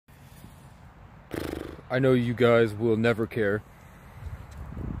I know you guys will never care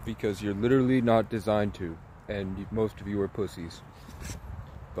because you're literally not designed to, and most of you are pussies.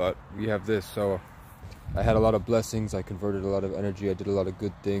 But we have this, so I had a lot of blessings, I converted a lot of energy, I did a lot of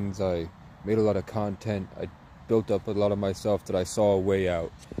good things, I made a lot of content, I built up a lot of myself that I saw a way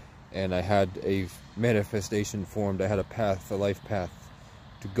out, and I had a manifestation formed, I had a path, a life path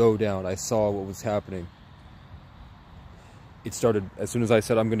to go down. I saw what was happening. It started as soon as I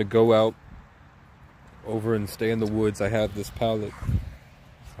said I'm gonna go out over and stay in the woods. I have this pallet,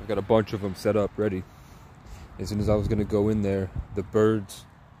 I've got a bunch of them set up ready. As soon as I was gonna go in there, the birds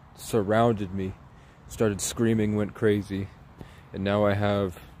surrounded me, started screaming, went crazy, and now I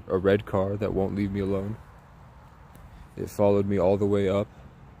have a red car that won't leave me alone. It followed me all the way up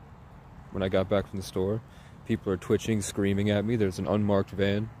when I got back from the store. People are twitching, screaming at me. There's an unmarked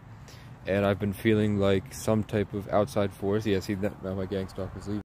van, and I've been feeling like some type of outside force. Yeah, see that now my gang stalker's leaving.